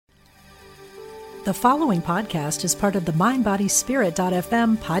The following podcast is part of the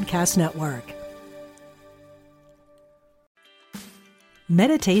MindBodySpirit.fm podcast network.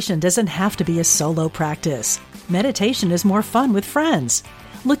 Meditation doesn't have to be a solo practice. Meditation is more fun with friends.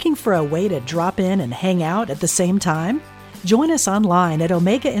 Looking for a way to drop in and hang out at the same time? Join us online at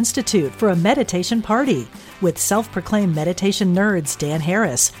Omega Institute for a meditation party with self-proclaimed meditation nerds Dan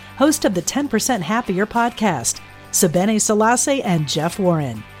Harris, host of the 10% Happier podcast, Sebene Selassie, and Jeff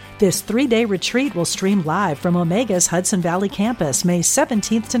Warren. This 3-day retreat will stream live from Omega's Hudson Valley campus May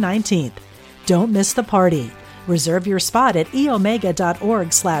 17th to 19th. Don't miss the party. Reserve your spot at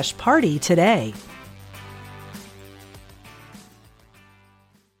eomega.org/party today.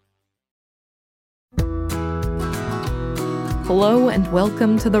 Hello and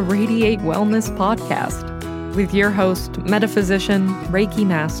welcome to the Radiate Wellness Podcast with your host, metaphysician, Reiki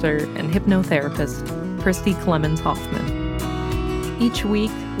master, and hypnotherapist, Christy Clemens Hoffman. Each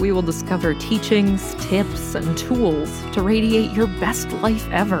week, we will discover teachings, tips, and tools to radiate your best life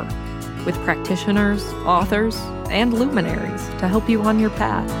ever with practitioners, authors, and luminaries to help you on your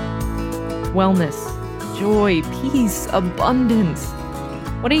path. Wellness, joy, peace, abundance.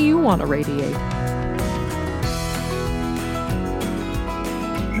 What do you want to radiate?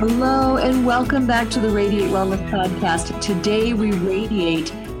 Hello, and welcome back to the Radiate Wellness Podcast. Today, we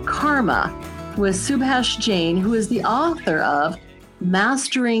radiate karma with Subhash Jain, who is the author of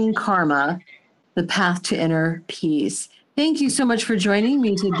Mastering Karma, The Path to Inner Peace. Thank you so much for joining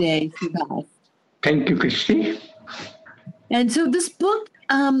me today, Subhash. Thank you, Christy. And so this book,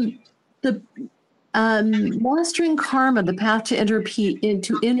 the Mastering Karma, The Path to Inner Peace,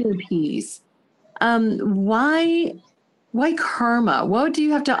 why karma? What do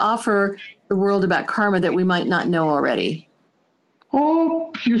you have to offer the world about karma that we might not know already?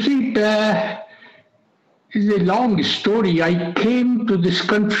 Oh, you see, it's a long story. I came to this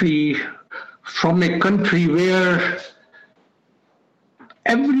country from a country where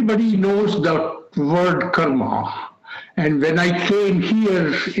everybody knows the word karma. And when I came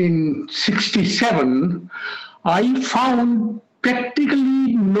here in 1967, I found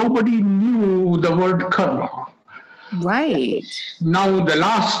practically nobody knew the word karma. Right. Now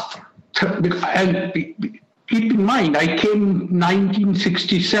and keep in mind, I came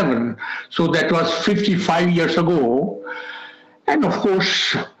 1967, so that was 55 years ago. And of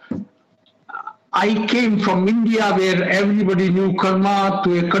course, I came from India where everybody knew karma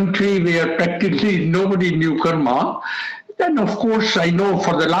to a country where practically nobody knew karma. Then of course, I know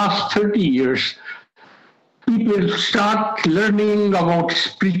for the last 30 years, people start learning about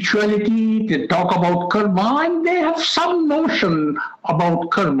spirituality, they talk about karma, and they have some notion about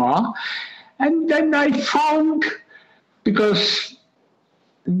karma. And then I found, because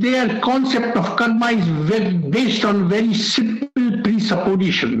their concept of karma is based on very simple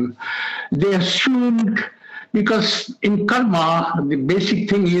presupposition. They assumed, because in karma, the basic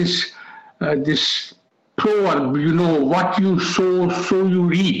thing is this proverb, what you sow, so you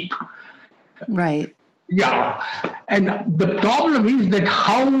reap. Right. Yeah, and the problem is that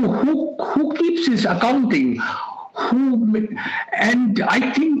who keeps this accounting? And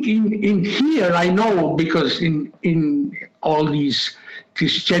I think in here I know, because in all these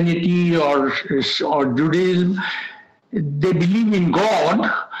Christianity or Judaism, they believe in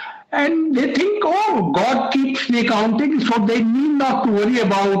God, and they think, God keeps the accounting, so they need not to worry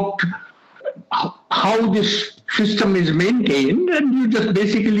about how this system is maintained, and you just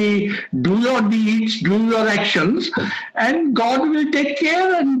basically do your deeds, do your actions, and God will take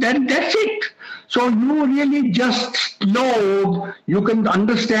care, and then that's it. So you really just know, you can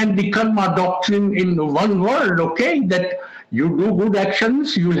understand the karma doctrine in one word, okay? That you do good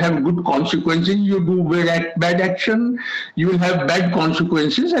actions, you will have good consequences. You do bad action, you will have bad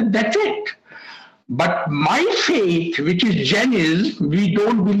consequences, and that's it. But my faith, which is Jainism, we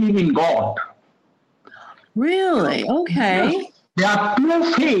don't believe in God. Really? Okay. There are two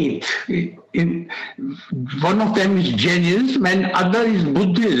faiths. One of them is Jainism and other is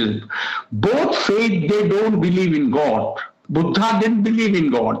Buddhism. Both faiths, they don't believe in God. Buddha didn't believe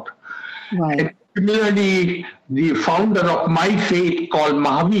in God. Right. And similarly, the founder of my faith called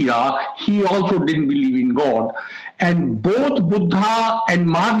Mahavira, he also didn't believe in God. And both Buddha and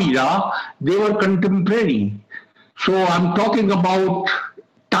Mahavira, they were contemporary. So I'm talking about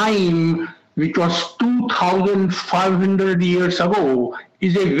time which was 2,500 years ago,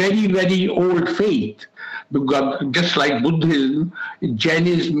 is a very, very old faith. Because just like Buddhism,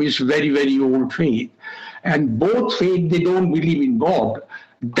 Jainism is very, very old faith. And both faiths, they don't believe in God.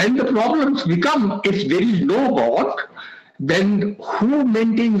 Then the problems become, if there is no God, then who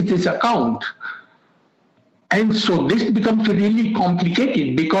maintains this account? And so this becomes really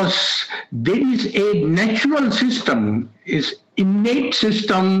complicated because there is a natural system, is innate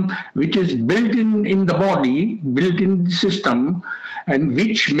system, which is built in the body, built in the system, and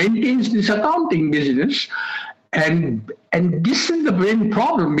which maintains this accounting business. And this is the main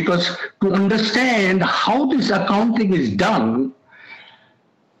problem, because to understand how this accounting is done,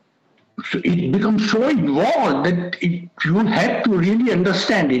 so it becomes so involved that you have to really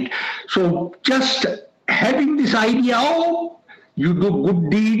understand it. So just having this idea, oh, you do good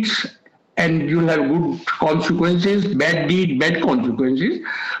deeds and you'll have good consequences, bad deed, bad consequences,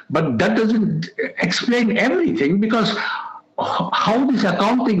 but that doesn't explain everything, because how this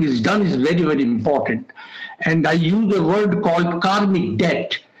accounting is done is very, very important. And I use a word called karmic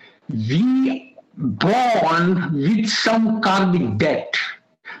debt. We born with some karmic debt.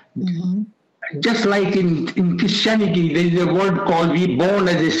 Mm-hmm. Just like in Christianity, there is a word called we born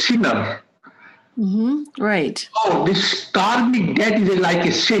as a sinner. Mm-hmm. Right. Oh, this karmic debt is like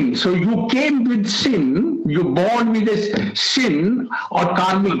a sin. So you came with sin, you born with a sin or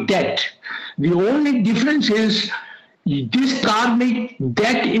karmic debt. The only difference is this karmic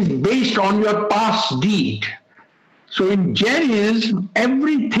debt is based on your past deed. So in Jainism,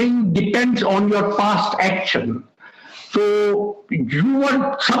 everything depends on your past action. So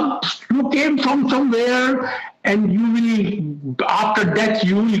you came from somewhere, and you will, after death,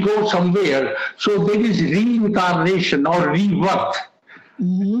 you will go somewhere. So there is reincarnation or rebirth.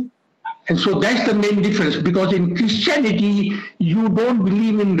 Mm-hmm. And so that's the main difference, because in Christianity, you don't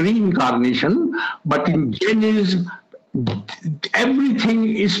believe in reincarnation, but in Jainism,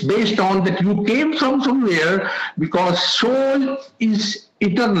 everything is based on that you came from somewhere, because soul is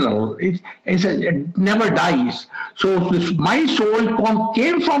eternal. It never dies. So my soul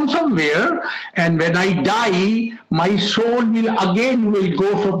came from somewhere, and when I die, my soul will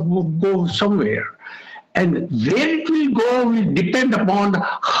go somewhere. And where it will go will depend upon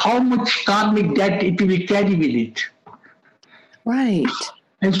how much karmic debt it will carry with it. Right.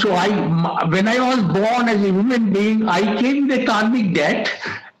 And so when I was born as a human being, I came with a karmic debt,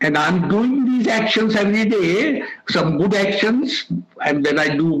 and I'm doing these actions every day, some good actions, and when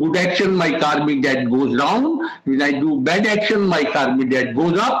I do good action, my karmic debt goes down. When I do bad action, my karmic debt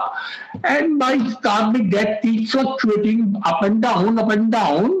goes up, and my karmic debt keeps fluctuating up and down,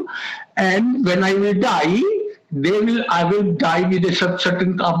 and when I will die, I will die with a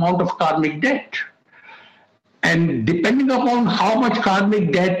certain amount of karmic debt. And depending upon how much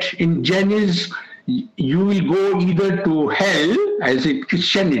karmic debt in Jainism, you will go either to hell, as in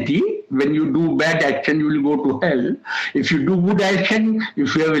Christianity. When you do bad action, you will go to hell. If you do good action,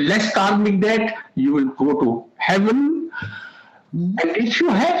 if you have less karmic debt, you will go to heaven. And if you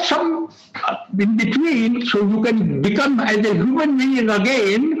have some in between, so you can become as a human being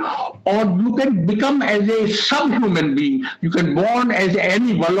again, or you can become as a subhuman being. You can born as an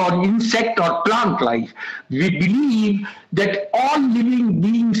animal or insect or plant life. We believe that all living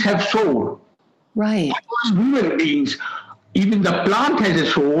beings have soul. Right. All human beings, even the plant has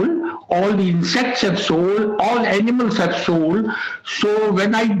a soul, all the insects have soul, all animals have soul. So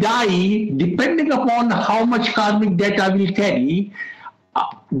when I die, depending upon how much karmic debt I will carry,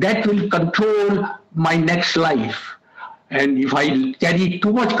 that will control my next life. And if I carry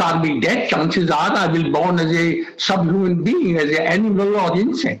too much karmic debt, chances are I will born as a subhuman being, as an animal or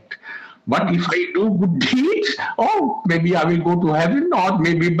insect. But if I do good deeds, maybe I will go to heaven, or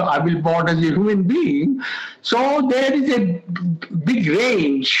maybe I will born as a human being. So there is a big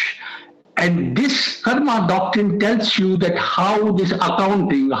range. And this karma doctrine tells you that how this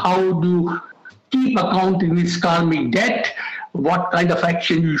accounting, how to keep account in this karmic debt, what kind of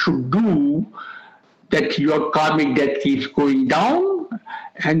action you should do that your karmic debt keeps going down.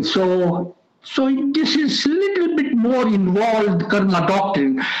 And so this is a little bit more involved karma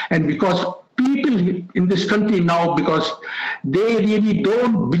doctrine. And because people in this country now, because they really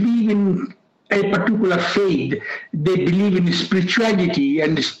don't believe in a particular faith, they believe in spirituality.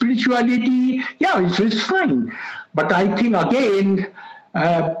 And spirituality, it's fine. But I think, again,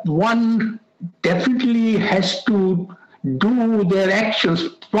 one definitely has to do their actions,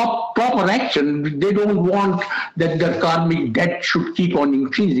 proper action. They don't want that the karmic debt should keep on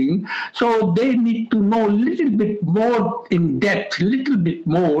increasing. So they need to know a little bit more in depth, a little bit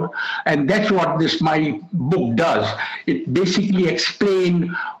more. And that's what my book does. It basically explains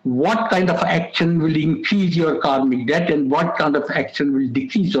what kind of action will increase your karmic debt and what kind of action will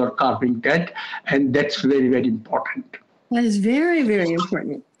decrease your karmic debt. And that's very, very important. That is very, very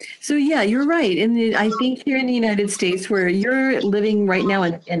important. So you're right. I think here in the United States, where you're living right now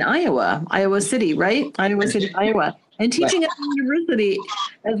in Iowa City, right? Iowa City, Iowa, and teaching at the university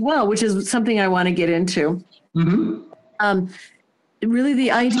as well, which is something I want to get into. Mm-hmm. Really,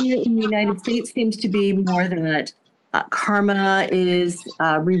 the idea in the United States seems to be more that karma is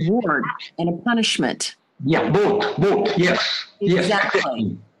a reward and a punishment. Yeah, both. Yes. Exactly.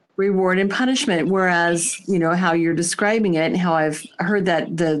 Yes. Reward and punishment. Whereas, how you're describing it and how I've heard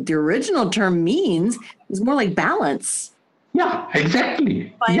that the original term means is more like balance. Yeah,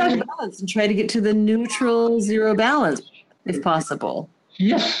 exactly. Find the balance and try to get to the neutral zero balance if possible.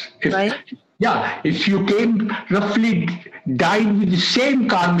 Yes. Right? Yeah, if you came roughly died with the same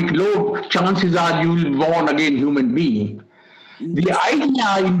karmic load, chances are you will be born again human being. The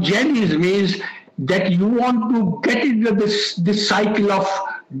idea in Jainism is that you want to get into this cycle of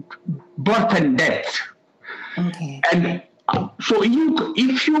birth and death. Okay. And so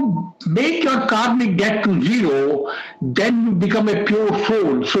if you make your karmic debt to zero, then you become a pure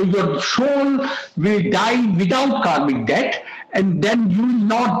soul. So your soul will die without karmic debt, and then you will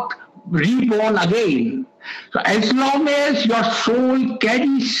not reborn again. So as long as your soul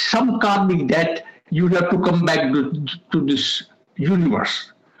carries some karmic debt, you have to come back to this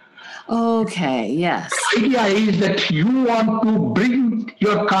universe. Okay, yes. The idea is that you want to bring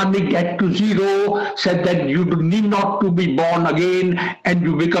your karmic debt to zero, so that you need not to be born again, and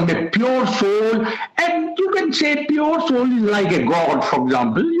you become a pure soul. And you can say pure soul is like a god, for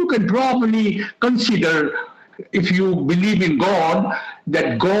example. You can probably consider, if you believe in God,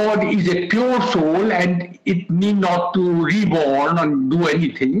 that God is a pure soul and it need not to reborn and do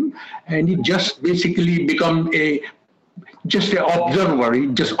anything, and it just basically become just an observer. He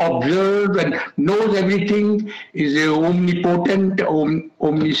just observes and knows everything, is a omnipotent,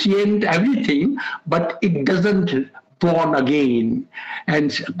 omniscient, everything, but it doesn't born again.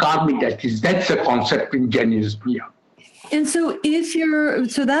 And karmic debt that's a concept in Jainism. Yeah. And so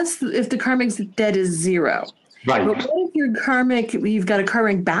that's if the karmic debt is zero. Right. But what if you've got a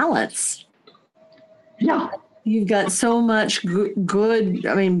karmic balance? Yeah. You've got so much good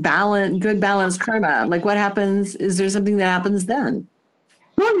balanced karma. Like what happens? Is there something that happens then?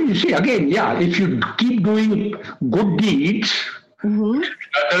 Well, you see, again, yeah, if you keep doing good deeds,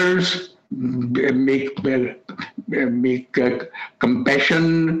 others make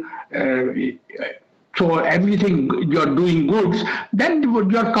compassion, so everything you're doing goods, then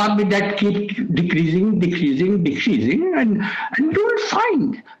your karmic debt keeps decreasing, and you will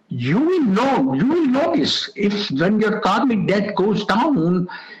find, you will notice when your karmic debt goes down,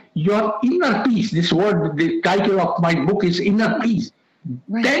 your inner peace, the title of my book is Inner Peace.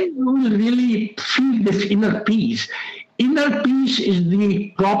 Right. Then you will really feel this inner peace. Inner peace is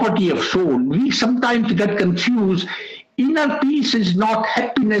the property of soul. We sometimes get confused. Inner peace is not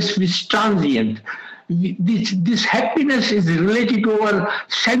happiness which is transient. This happiness is related to our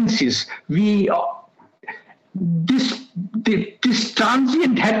senses. This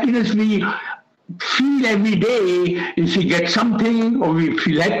transient happiness we feel every day. If we get something, or we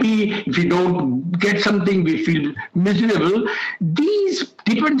feel happy. If we don't get something, we feel miserable. These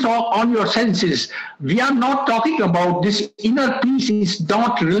depends on your senses. We are not talking about this. Inner peace is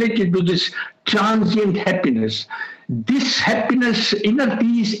not related to this transient happiness. This happiness, inner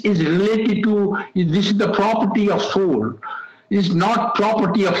peace, is related to, this is the property of soul. It is not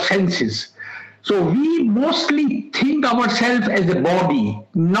property of senses. So we mostly think ourselves as a body,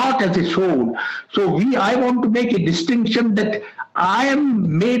 not as a soul. So I want to make a distinction that I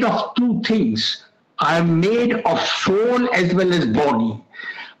am made of two things. I am made of soul as well as body.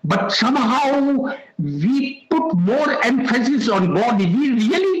 But somehow we put more emphasis on body. We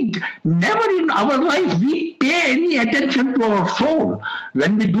really never in our life we pay any attention to our soul.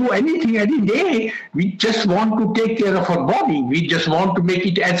 When we do anything any day, we just want to take care of our body. We just want to make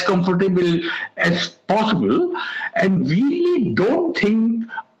it as comfortable as possible. And we really don't think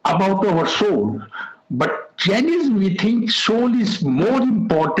about our soul. But Jainism, we think soul is more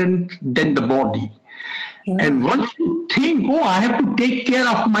important than the body. And once you think, I have to take care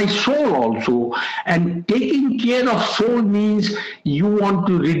of my soul also, and taking care of soul means you want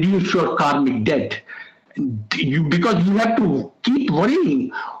to reduce your karmic debt. Because you have to keep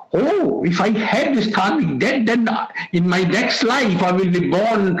worrying, if I have this karmic debt, then in my next life I will be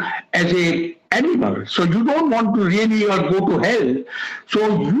born as a animal. So you don't want to really go to hell.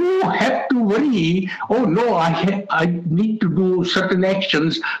 So you have to worry, I need to do certain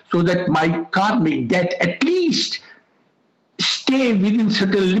actions so that my karmic debt at least stay within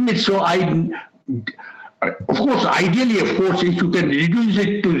certain limits. So ideally, if you can reduce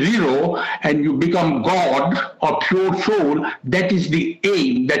it to zero and you become God or pure soul, that is the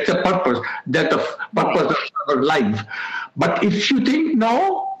aim, that's the purpose, that's the purpose of our life. But if you think,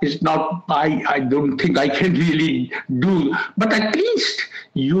 no, is not, I don't think I can really do, but at least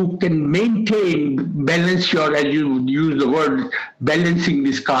you can balance your, as you use the word, balancing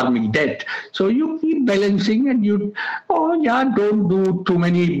this karmic debt. So you keep balancing and don't do too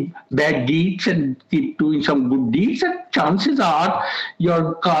many bad deeds and keep doing some good deeds, and chances are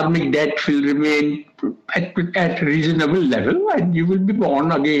your karmic debt will remain at a reasonable level, and you will be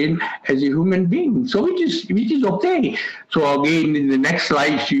born again as a human being. So which is okay. So again, in the next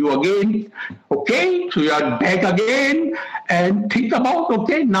life, you again, okay, so you are back again, and think about,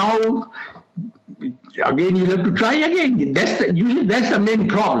 okay, now again you have to try again. That's the main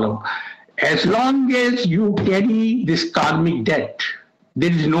problem. As long as you carry this karmic debt,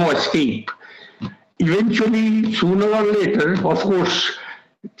 there is no escape. Eventually, sooner or later, of course,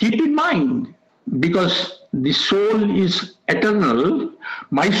 keep in mind, because the soul is eternal.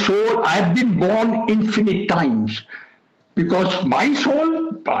 My soul, I've been born infinite times. Because my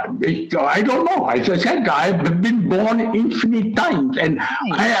soul, I don't know. As I said, I've been born infinite times, and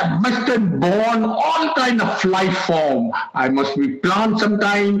I must have born all kind of life form. I must be plant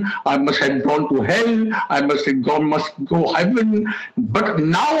sometime. I must have gone to hell. I must go heaven. But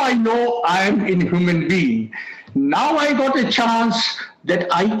now I know I am a human being. Now I got a chance that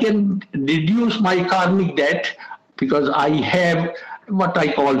I can reduce my karmic debt, because I have what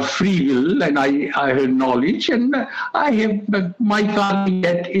I call free will, and I have knowledge, and my karmic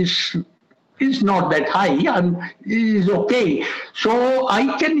debt is not that high, is okay. So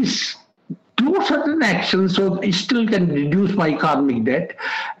I can do certain actions, so I still can reduce my karmic debt.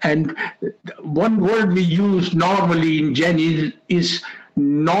 And one word we use normally in Jain is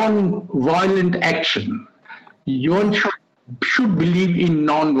non-violent action. You should believe in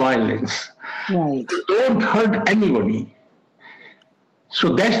non-violence. Right. Don't hurt anybody.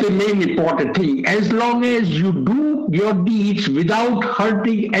 So that's the main important thing. As long as you do your deeds without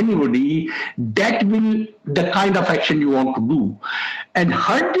hurting anybody, that will the kind of action you want to do. And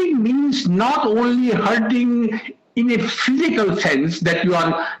hurting means not only hurting in a physical sense, that you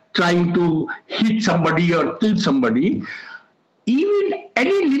are trying to hit somebody or kill somebody. Even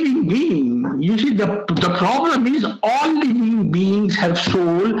any living being, you see, the problem is all living beings have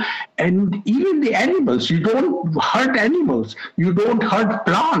soul, and even the animals. You don't hurt animals, you don't hurt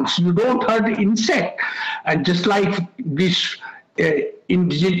plants, you don't hurt insect. And just like this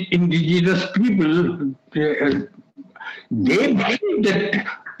indigenous people, they believe that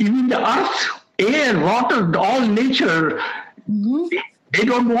even the earth, air, water, all nature, they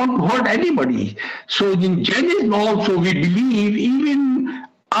don't want to hurt anybody. So in Jainism also we believe even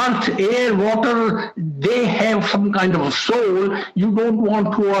earth, air, water, they have some kind of soul. You don't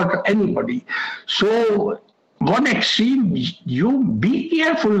want to hurt anybody. So one extreme, you be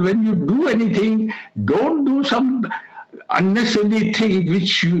careful when you do anything. Don't do some unnecessary thing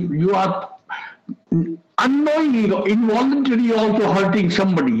which you are unknowingly, involuntarily also hurting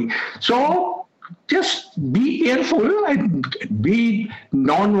somebody. So just be careful and be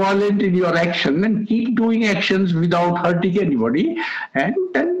non-violent in your action, and keep doing actions without hurting anybody, and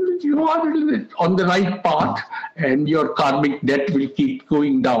then you are on the right path, and your karmic debt will keep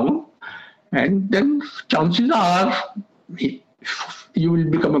going down, and then chances are you will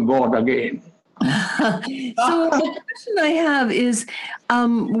become a god again. So the question I have is,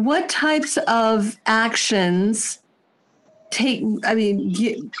 what types of actions build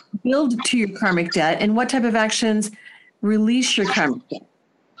to your karmic debt, and what type of actions release your karmic debt?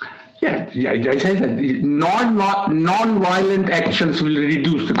 Yeah, I said that non-violent actions will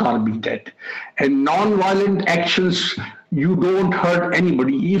reduce the karmic debt. And non-violent actions, you don't hurt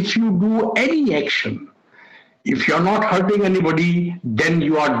anybody. If you do any action, if you're not hurting anybody, then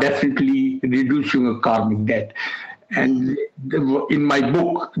you are definitely reducing a karmic debt. And in my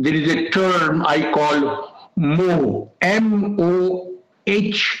book, there is a term I call Moha, M-O-H-A,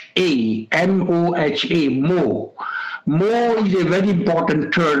 M-O-H-A, Moha. Moha is a very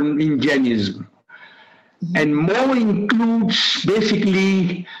important term in Jainism. And Moha includes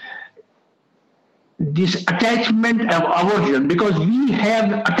basically this attachment of aversion, because we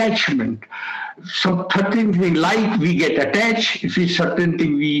have attachment. So certain thing like we get attached, if it's certain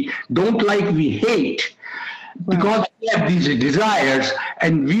thing we don't like, we hate. Because we have these desires,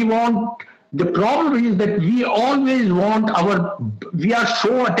 and we want. The problem is that we always want we are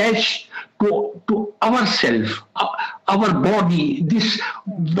so attached to ourselves, our body,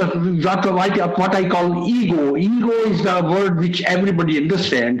 what I call ego. Ego is the word which everybody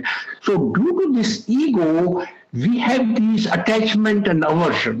understands. So due to this ego, we have these attachment and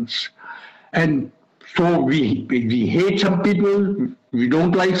aversions. And so we hate some people, we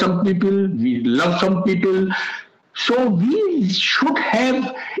don't like some people, we love some people. So we should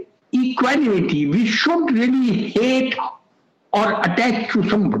have equanimity. We shouldn't really hate or attach to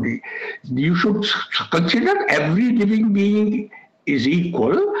somebody. You should consider every living being is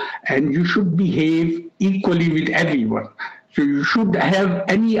equal, and you should behave equally with everyone. So you should have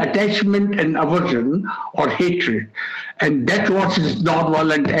any attachment and aversion or hatred. And that's what this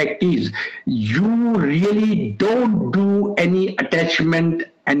nonviolent act is. You really don't do any attachment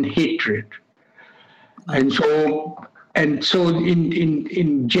and hatred. And so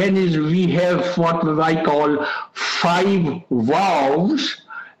in Jainism, we have what I call 5 vows,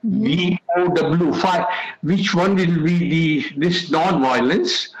 VOW, 5, which one will be this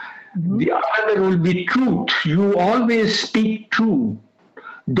non-violence. The other will be truth. You always speak true.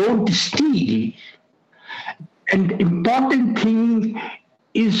 Don't steal. And important thing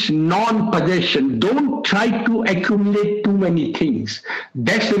is non-possession. Don't try to accumulate too many things.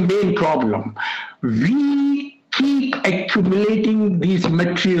 That's the main problem. We keep accumulating these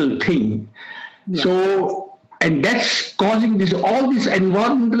material things. Yeah. So, and that's causing all this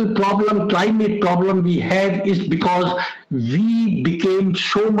environmental problem, climate problem we have is because we became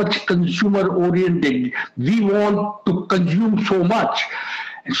so much consumer oriented. We want to consume so much.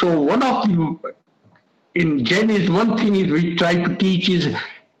 And so in Jainism, one thing is we try to teach is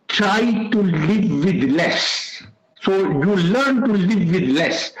try to live with less. So you learn to live with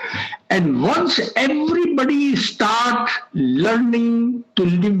less. And once everybody start learning to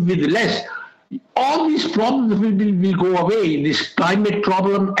live with less, all these problems will go away, this climate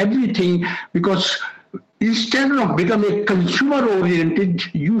problem, everything, because instead of becoming consumer-oriented,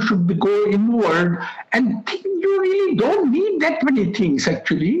 you should go inward and think you really don't need that many things,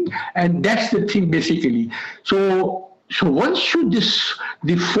 actually. And that's the thing, basically. So once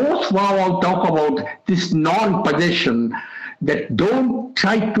the 4th vow I'll talk about, this non-possession, that don't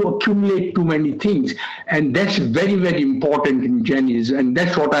try to accumulate too many things. And that's very, very important in Jainism. And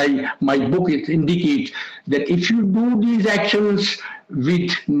that's what my book indicates, that if you do these actions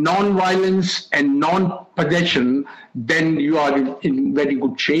with non-violence and non-possession, then you are in very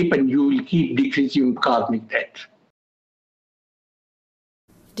good shape and you will keep decreasing karmic debt.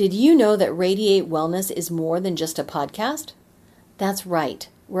 Did you know that Radiate Wellness is more than just a podcast? That's right.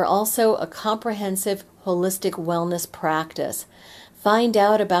 We're also a comprehensive holistic wellness practice. Find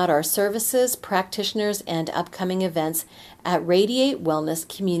out about our services, practitioners, and upcoming events at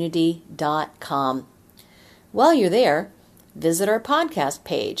radiatewellnesscommunity.com. While you're there, visit our podcast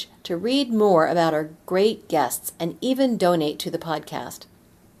page to read more about our great guests and even donate to the podcast.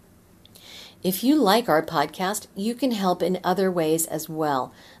 If you like our podcast, you can help in other ways as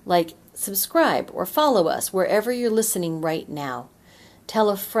well, like subscribe or follow us wherever you're listening right now.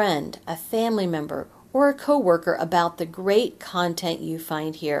 Tell a friend, a family member, or a coworker about the great content you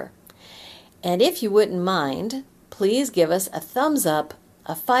find here. And if you wouldn't mind, please give us a thumbs up,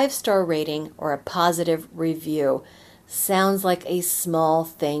 a 5-star rating, or a positive review. Sounds like a small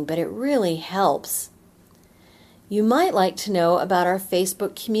thing, but it really helps. You might like to know about our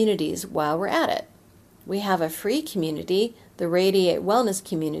Facebook communities while we're at it. We have a free community, the Radiate Wellness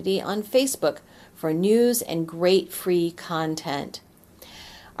Community, on Facebook for news and great free content.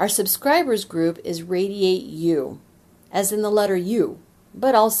 Our subscribers group is Radiate You, as in the letter U,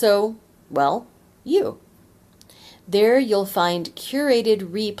 but also, well, you. There you'll find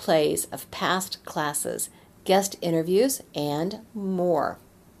curated replays of past classes, guest interviews, and more.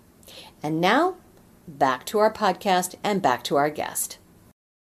 And now, back to our podcast and back to our guest.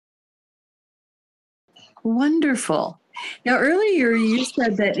 Wonderful. Now, earlier you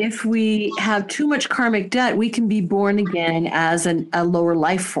said that if we have too much karmic debt, we can be born again as a lower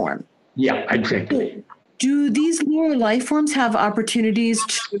life form. Yeah, exactly. Do these lower life forms have opportunities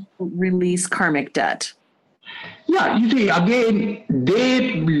to release karmic debt? Yeah, you see, again,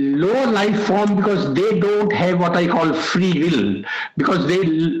 they lower life form because they don't have what I call free will, because they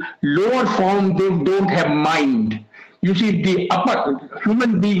lower form, they don't have mind. You see, the upper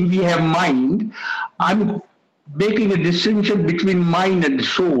human being, we have mind. I'm making a distinction between mind and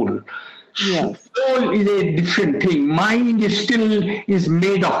soul. Yes. Soul is a different thing. Mind is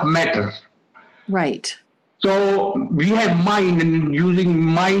made of matter. Right. So we have mind, and using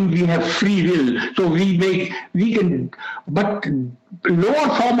mind we have free will. So but lower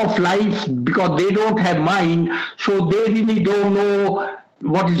form of life, because they don't have mind, so they really don't know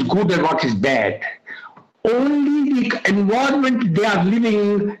what is good and what is bad. Only the environment they are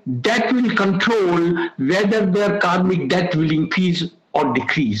living, that will control whether their karmic debt will increase or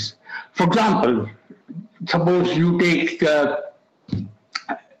decrease. For example, suppose you take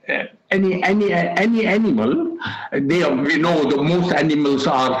any animal. We know the most animals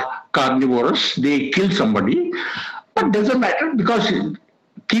are carnivorous. They kill somebody. But doesn't matter, because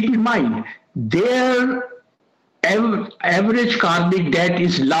keep in mind, their average karmic debt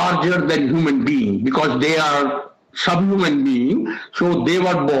is larger than human being, because they are subhuman being, so they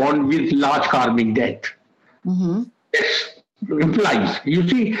were born with large karmic debt. Mm-hmm. Yes, implies, you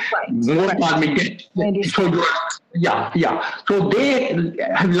see, more karmic debt. So so they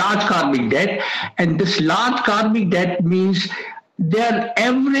have large karmic debt, and this large karmic debt means their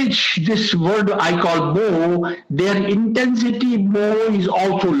average, this word I call mo, their intensity mo is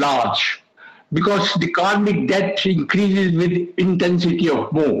also large, because the karmic debt increases with intensity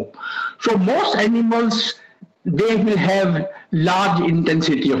of mo. So most animals, they will have large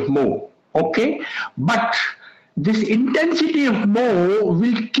intensity of mo, okay? But this intensity of mo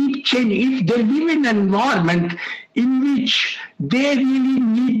will keep changing if they live in an environment in which they really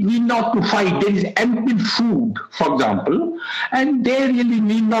need not to fight. There is ample food, for example, and they really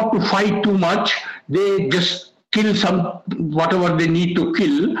need not to fight too much. They just kill whatever they need to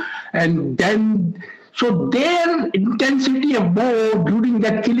kill, and then so their intensity of mo during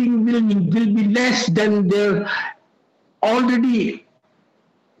that killing will be less than their already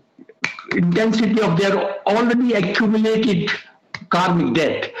intensity of their already accumulated karmic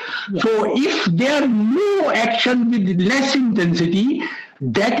debt. Yes. So if there are no action with less intensity,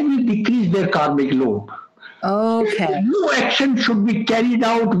 that will decrease their karmic load. Okay. No action should be carried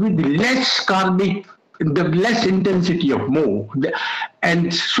out with less intensity of mo.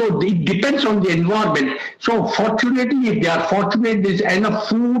 And so it depends on the environment. So fortunately, if they are fortunate, there's enough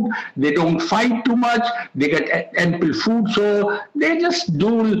food, they don't fight too much, they get ample food, so they just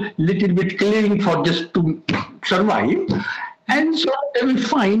do little bit killing for just to survive. And so they will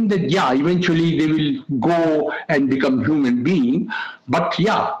find that, eventually they will go and become human being. But they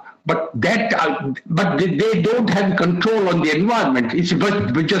don't have control on the environment. It's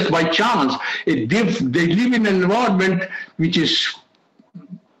just by chance. They live in an environment which is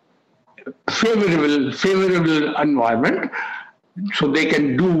favorable environment, so they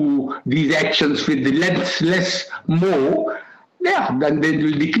can do these actions with the less more. Then they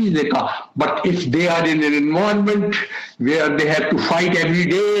will decrease their karma. But if they are in an environment where they have to fight every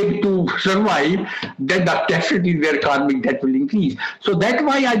day to survive, then definitely their karmic debt will increase. So that's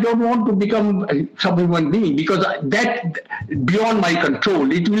why I don't want to become a subhuman being, because that beyond my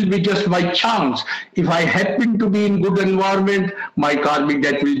control. It will be just by chance. If I happen to be in good environment, my karmic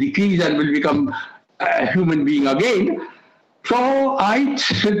debt will decrease and will become a human being again. So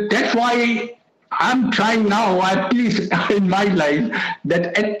that's why I'm trying now, at least in my life,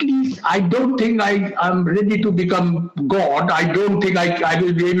 that at least I don't think I'm ready to become God. I don't think I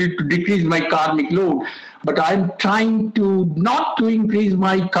will be able to decrease my karmic load. But I'm trying not to increase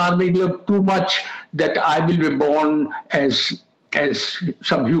my karmic load too much, that I will be born as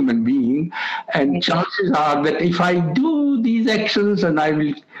some human being. And chances are that if I do these actions, and I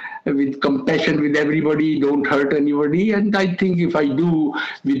will with compassion with everybody, don't hurt anybody. And I think if I do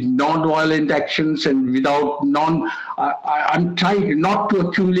with non-violent actions and without I'm trying not to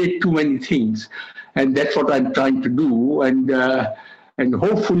accumulate too many things. And that's what I'm trying to do. And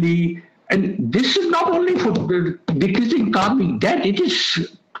hopefully, and this is not only for decreasing karmic debt, it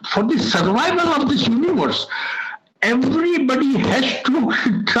is for the survival of this universe. Everybody has to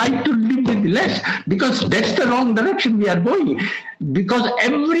try to live with less, because that's the wrong direction we are going. Because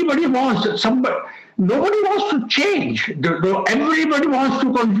everybody wants nobody wants to change. Everybody wants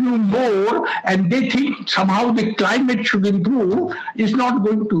to consume more, and they think somehow the climate should improve. It's not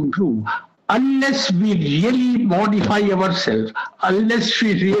going to improve unless we really modify ourselves, unless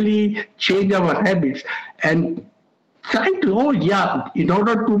we really change our habits and try to, in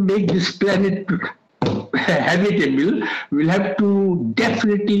order to make this planet habitable, we'll have to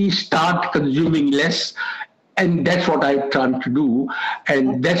definitely start consuming less. And that's what I'm trying to do.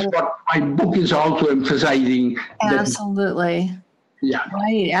 And that's what my book is also emphasizing. Absolutely. Yeah.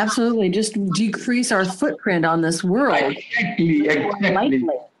 Right. Absolutely. Just decrease our footprint on this world. Exactly.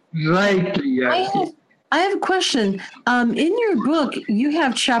 Rightly. Yeah. I have a question. In your book, you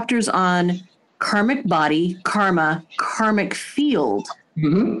have chapters on karmic body, karma, karmic field.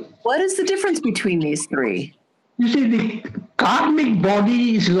 Mm-hmm. What is the difference between these three? You see, the karmic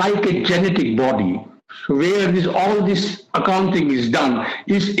body is like a genetic body. So where all this accounting is done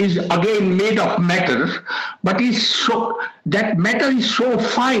is again made of matter, but that matter is so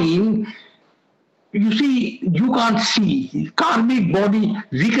fine. You see, you can't see karmic body.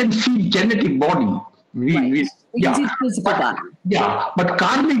 We can see genetic body. We can see the physical body. Yeah, but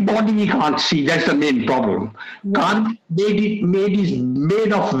karmic body we can't see. That's the main problem. Right. Karmic is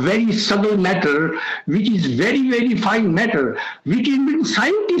made of very subtle matter, which is very, very fine matter, which even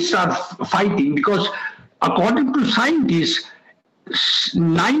scientists are fighting, because according to scientists,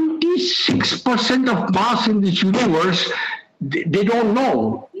 96% of mass in this universe, they don't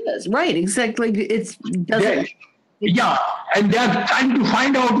know. Yes, right, exactly. Yeah, and they are trying to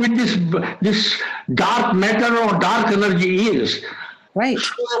find out what this dark matter or dark energy is. Right.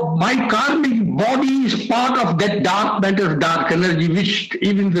 So my karmic body is part of that dark matter, dark energy, which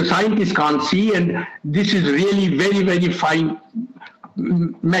even the scientists can't see, and this is really very, very fine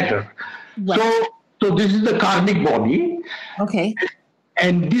matter. Right. So this is the karmic body. Okay.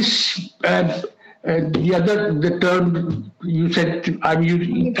 And this, the term you said, I'm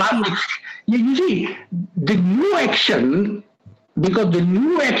using karmic. You see, the new action, because the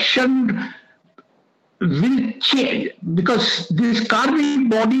new action will change, because this karmic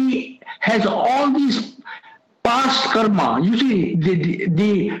body has all these past karma. You see,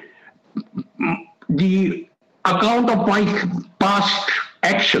 the account of my past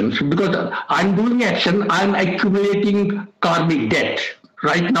actions, because I'm doing action, I'm accumulating karmic debt.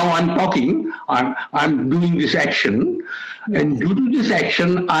 Right now I'm talking, I'm doing this action, and due to this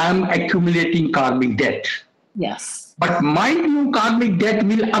action, I'm accumulating karmic debt. Yes. But my new karmic debt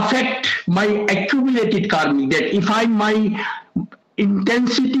will affect my accumulated karmic debt. If my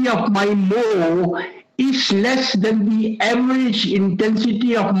intensity of my mo is less than the average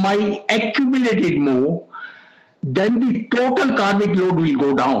intensity of my accumulated mo, then the total karmic load will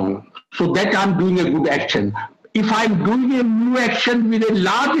go down. So that I'm doing a good action. If I'm doing a new action with a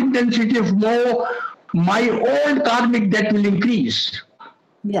large intensity of mo, my old karmic debt will increase.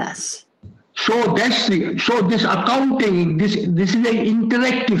 Yes. So this accounting, this is an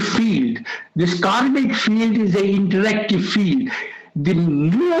interactive field. This karmic field is an interactive field. The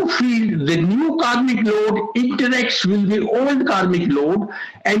new field, the new karmic load interacts with the old karmic load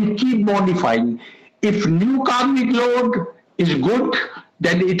and keep modifying. If new karmic load is good,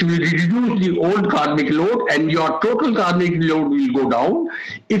 then it will reduce the old karmic load and your total karmic load will go down.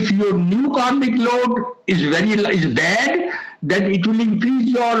 If your new karmic load is bad, then it will increase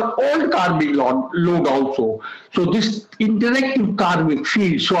your old karmic load also. So this interactive karmic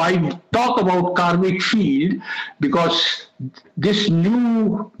field, so I talk about karmic field because this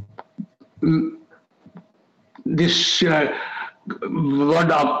new,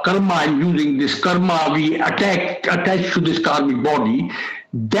 word of karma I'm using, this karma we attach to this karmic body,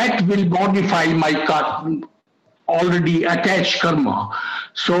 that will modify my already attached karma.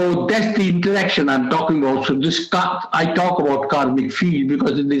 So that's the interaction I'm talking about. So I talk about karmic field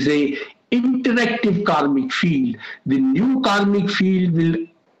because it is a interactive karmic field. The new karmic field will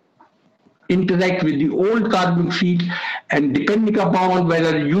interact with the old karmic field, and depending upon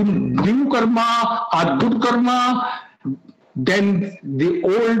whether new karma or good karma, then the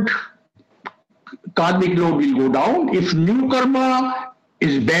old karmic load will go down. If new karma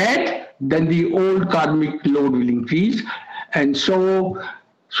is bad, then the old karmic load will increase. And so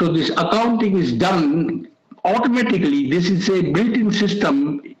this accounting is done automatically. This is a built-in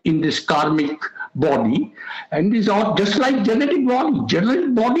system in this karmic body, and it's all just like genetic body.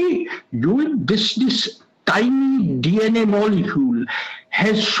 Genetic body, this tiny DNA molecule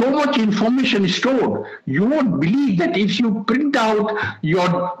has so much information stored. You won't believe that if you print out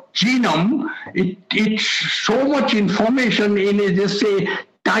your genome, it's so much information in just a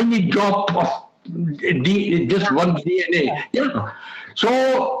tiny drop of just one DNA. Yeah.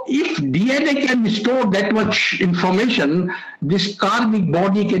 So if DNA can store that much information, this karmic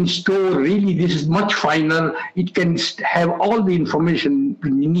body can store really, this is much finer. It can have all the information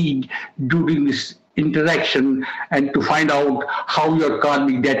we need during this interaction and to find out how your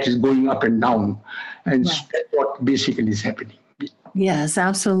karmic debt is going up and down. And that's what basically is happening. Yes,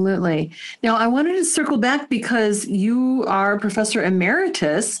 absolutely. Now, I wanted to circle back because you are Professor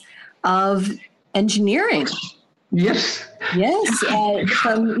Emeritus of Engineering. Yes. Yes,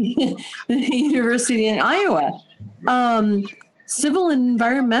 from the University in Iowa. Civil and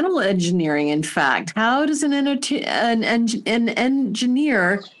environmental engineering, in fact. How does an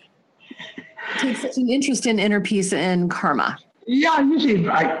engineer take such an interest in inner peace and karma? Yeah, you see,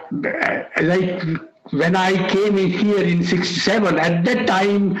 when I came in here in 1967, at that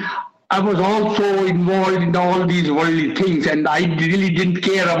time, I was also involved in all these worldly things, and I really didn't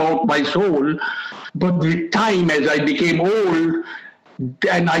care about my soul. But with time, as I became old,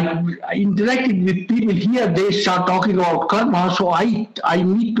 and I interacted with people here, they start talking about karma, so I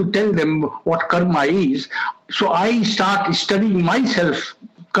need to tell them what karma is. So I start studying myself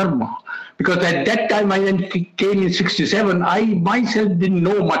karma. Because at that time, I came in 67, I myself didn't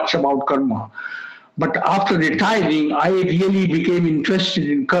know much about karma. But after retiring, I really became interested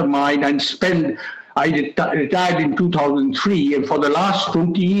in karma and I retired in 2003, and for the last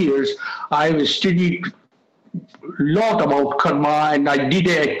 20 years, I've studied a lot about karma, and I did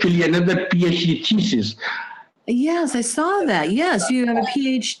actually another PhD thesis. Yes, I saw that. Yes, you have a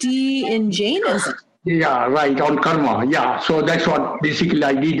PhD in Jainism. Yeah, right, on karma. Yeah, so that's what basically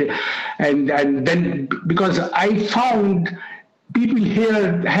I did. And then, because I found people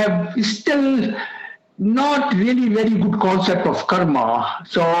here have still not really very good concept of karma.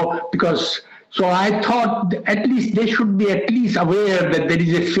 So I thought at least they should be at least aware that there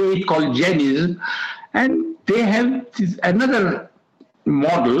is a faith called Jainism, and they have another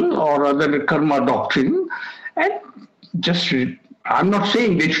model or other karma doctrine, and just I'm not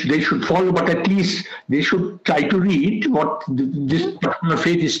saying they should follow, but at least they should try to read what this particular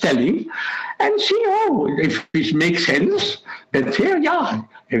faith is telling and see, if it makes sense, then say, yeah,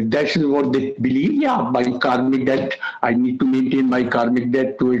 if that's what they believe, yeah, my karmic debt, I need to maintain my karmic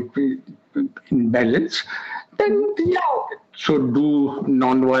debt to it in balance, then, yeah, so do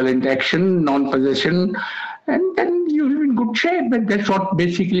non-violent action, non-possession, and then you'll be in good shape, and that's what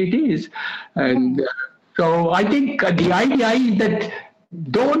basically it is. And so I think the idea is that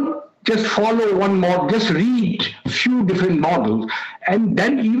don't just follow one model, just read a few different models and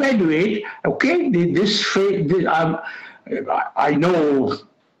then evaluate, okay, I know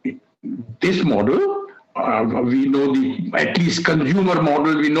this model, we know at least consumer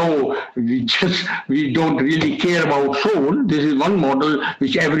model, we know we don't really care about soul. This is one model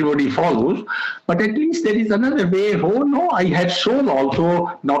which everybody follows, but at least there is another way. Oh no, I have soul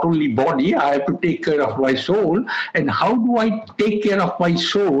also, not only body, I have to take care of my soul. And how do I take care of my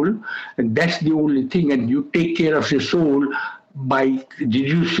soul? And that's the only thing. And you take care of your soul by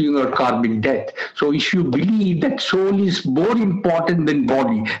reducing your karmic debt. So if you believe that soul is more important than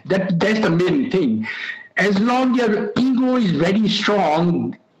body, that's the main thing. As long as your ego is very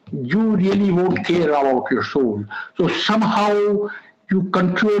strong, you really won't care about your soul. So somehow you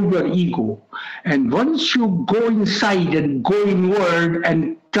control your ego. And once you go inside and go inward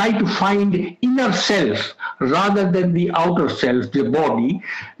and try to find inner self rather than the outer self, the body,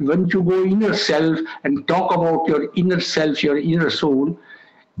 once you go inner self and talk about your inner self, your inner soul,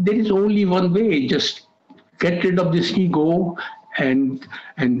 there is only one way, just get rid of this ego. And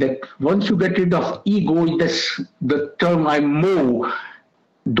that once you get rid of ego, that's the term moh.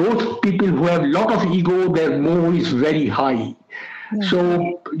 Those people who have a lot of ego, their moh is very high. Yeah.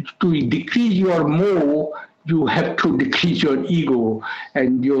 So to decrease your moh, you have to decrease your ego,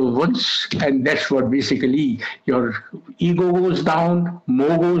 and that's what basically your ego goes down,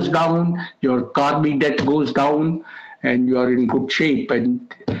 moh goes down, your karmic debt goes down, and you are in good shape,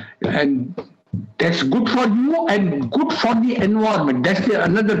 and that's good for you and good for the environment. That's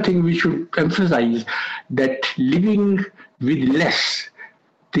another thing we should emphasize, that living with less.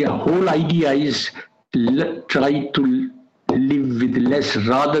 The whole idea is try to live with less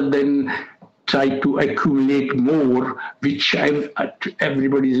rather than try to accumulate more, which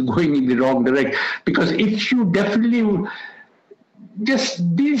everybody is going in the wrong direction. Because if you definitely just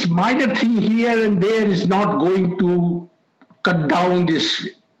this minor thing here and there is not going to cut down this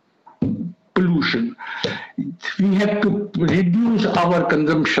pollution. We have to reduce our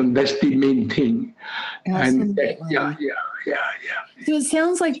consumption. That's the main thing. Absolutely. And So it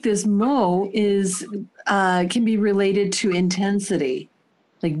sounds like this moh can be related to intensity,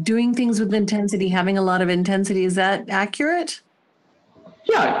 like doing things with intensity, having a lot of intensity. Is that accurate?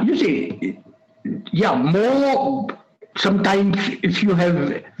 Yeah, you see, moh, sometimes if you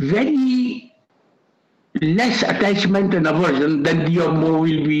have very less attachment and aversion, then your moh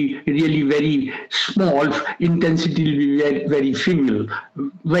will be really very small. Intensity will be very, very feeble,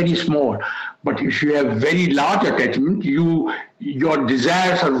 very small. But if you have very large attachment, your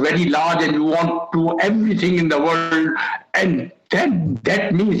desires are very large and you want to everything in the world, and then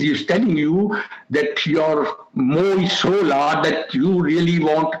that means it's telling you that your moh is so large that you really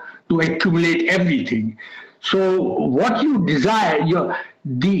want to accumulate everything. So what you desire,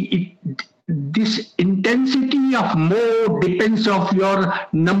 this intensity of moh depends on your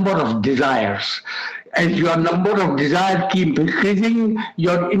number of desires. As your number of desires keep increasing,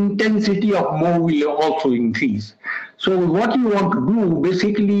 your intensity of moh will also increase. So what you want to do,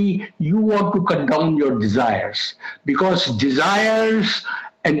 basically, you want to cut down your desires, because desires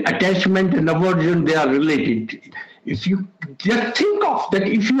and attachment and aversion, they are related. If you just think of that,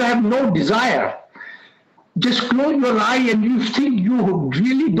 if you have no desire, just close your eye and you think you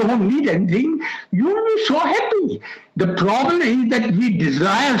really don't need anything, you will be so happy. The problem is that we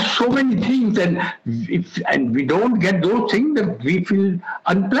desire so many things, and we don't get those things, that we feel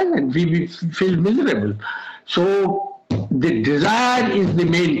unpleasant, we feel miserable. So the desire is the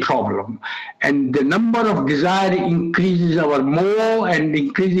main problem, and the number of desire increases our more, and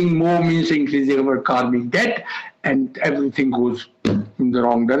increasing more means increasing our karmic debt, and everything goes in the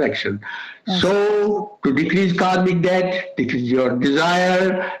wrong direction. Yes. So to decrease karmic debt, decrease your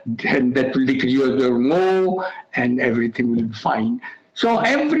desire, and that will decrease your more, and everything will be fine. So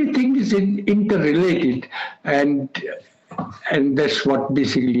everything is interrelated, and that's what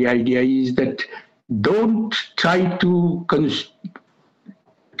basically the idea is, that don't try to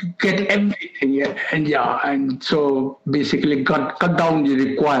get everything, and so basically cut down your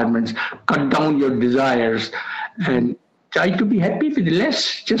requirements, cut down your desires, and try to be happy with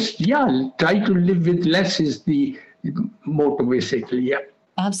less. Just try to live with less is the motto, basically. Yeah,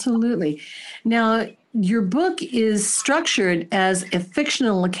 absolutely. Now, your book is structured as a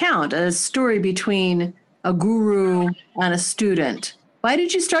fictional account, a story between a guru and a student. Why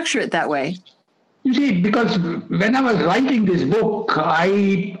did you structure it that way? You see, because when I was writing this book,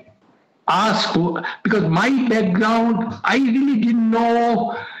 I asked, because my background, I really didn't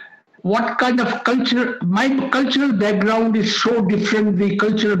know what kind of culture. My cultural background is so different the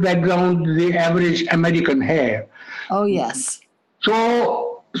cultural background the average American have. Oh, yes.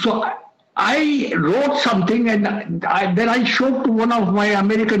 So I wrote something, and then I showed to one of my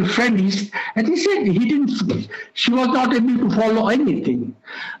American friends, and he said she was not able to follow anything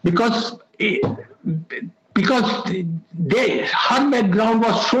because her background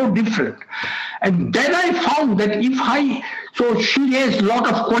was so different. And then I found that so she raised a lot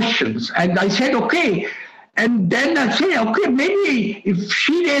of questions, and I said, okay. And then I said, okay, maybe if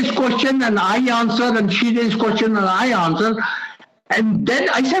she raised question and I answer, and she raised question and I answer, and then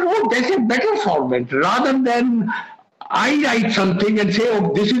I said, oh, that's a better format, rather than I write something and say,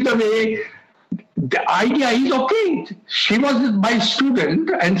 oh, this is the way. The idea is, okay, she was my student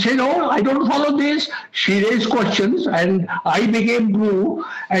and said, oh, I don't follow this. She raised questions and I became guru.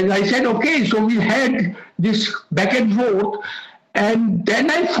 And I said, okay, so we had this back and forth. And then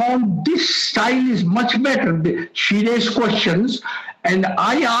I found this style is much better. She raised questions and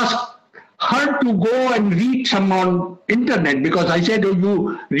I asked her to go and read some on internet, because I said, oh,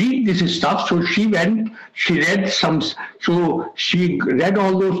 you read this stuff. So she went, she read some, so she read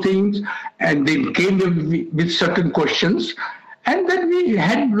all those things and then came with certain questions. And then we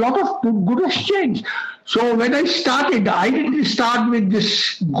had a lot of good exchange. So when I started, I didn't start with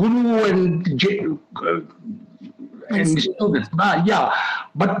this guru and students.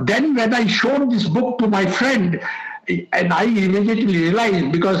 But then when I showed this book to my friend, and I immediately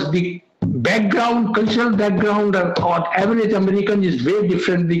realized, because the cultural background of average American is very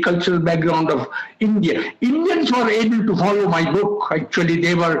different the cultural background of India. Indians were able to follow my book, actually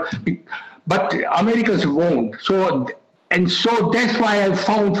but Americans won't. So that's why I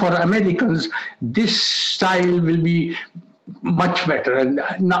found for Americans, this style will be much better. And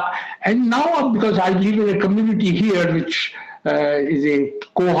now because I live in a community here, which is a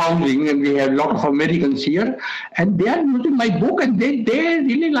co-housing, and we have a lot of Americans here, and they are using my book, and they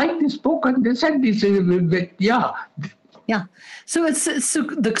really like this book, and they said this is, So it's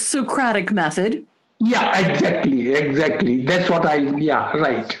the Socratic method. Yeah, exactly. That's what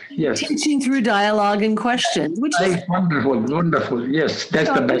right. Yes. Teaching through dialogue and questions, which is wonderful. Yes,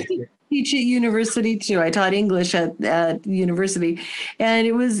 that's the best. Teach at university too. I taught English at university, and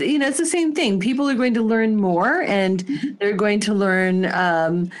it was, it's the same thing. People are going to learn more, and they're going to learn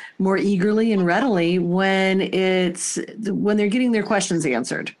more eagerly and readily when they're getting their questions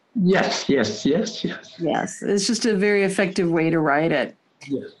answered. Yes. Yes, it's just a very effective way to write it.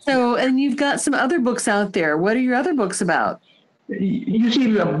 Yes. So, and you've got some other books out there. What are your other books about? You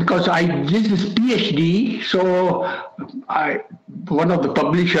see, because I did this PhD, so one of the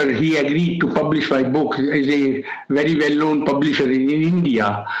publishers, he agreed to publish my book. Is a very well-known publisher in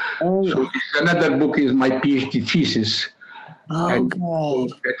India. Oh. So another book is my PhD thesis. Oh, and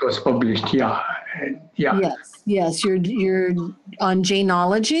good. That was published. Yeah. Yes. You're on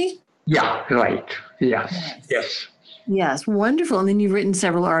Jainology. Yeah. Right. Yes. Yes, wonderful. And then you've written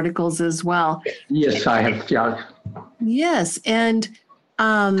several articles as well. Yes, I have. Yeah. Yes. And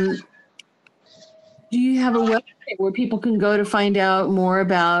do you have a website where people can go to find out more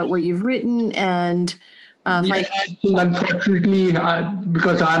about what you've written and Unfortunately,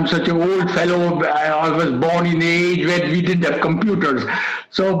 because I'm such an old fellow, I was born in an age where we didn't have computers.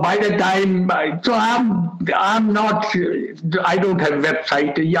 So by the time, I'm not, I don't have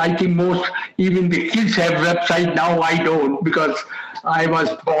website. I think even the kids have website now. I don't, because I was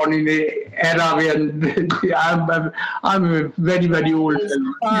born in an era where I'm very, very old.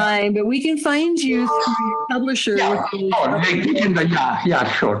 Fine, but we can find you through your publisher.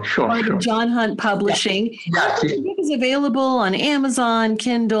 Sure. John Hunt Publishing. Yes. The book is available on Amazon,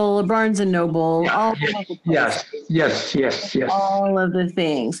 Kindle, Barnes and Noble. All Yes. All of the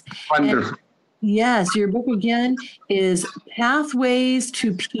things. Wonderful. Yes, your book again is Pathways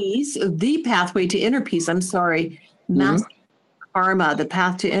to Peace, The Pathway to Inner Peace. Mastering Karma, The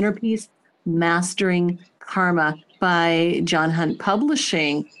Path to Inner Peace, Mastering Karma by John Hunt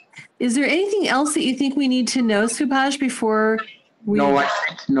Publishing. Is there anything else that you think we need to know, Subhash, before we... No,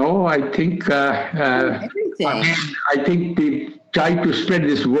 I think everything. I think they try to spread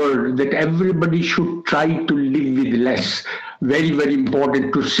this word that everybody should try to live with less. Very, very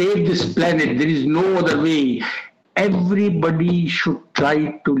important. To save this planet, there is no other way. Everybody should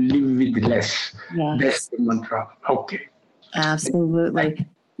try to live with less. Yes. That's the mantra. Okay. Absolutely.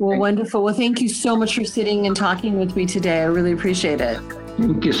 Well, wonderful. Well, thank you so much for sitting and talking with me today. I really appreciate it.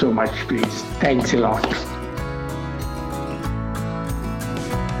 Thank you so much, please. Thanks a lot.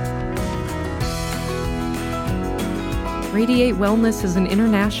 Radiate Wellness is an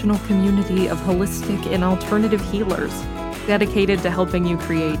international community of holistic and alternative healers dedicated to helping you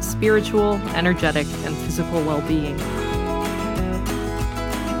create spiritual, energetic, and physical well-being.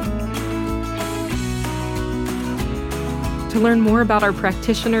 To learn more about our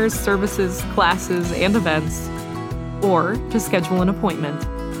practitioners, services, classes, and events, or to schedule an appointment,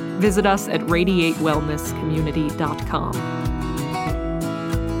 visit us at radiatewellnesscommunity.com.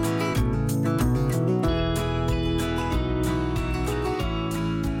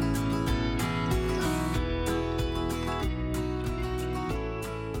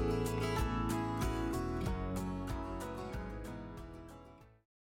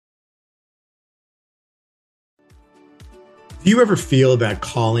 Do you ever feel that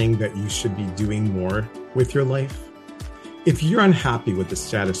calling that you should be doing more with your life? If you're unhappy with the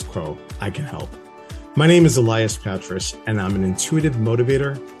status quo, I can help. My name is Elias Patras, and I'm an intuitive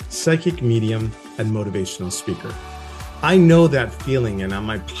motivator, psychic medium, and motivational speaker. I know that feeling, and on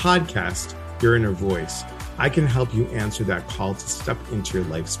my podcast, Your Inner Voice, I can help you answer that call to step into your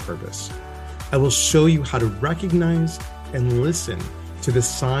life's purpose. I will show you how to recognize and listen to the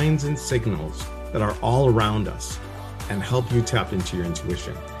signs and signals that are all around us and help you tap into your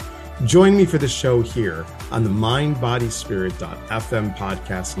intuition. Join me for the show here on the mindbodyspirit.fm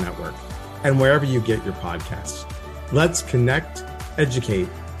podcast network and wherever you get your podcasts. Let's connect, educate,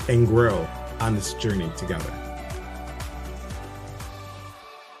 and grow on this journey together.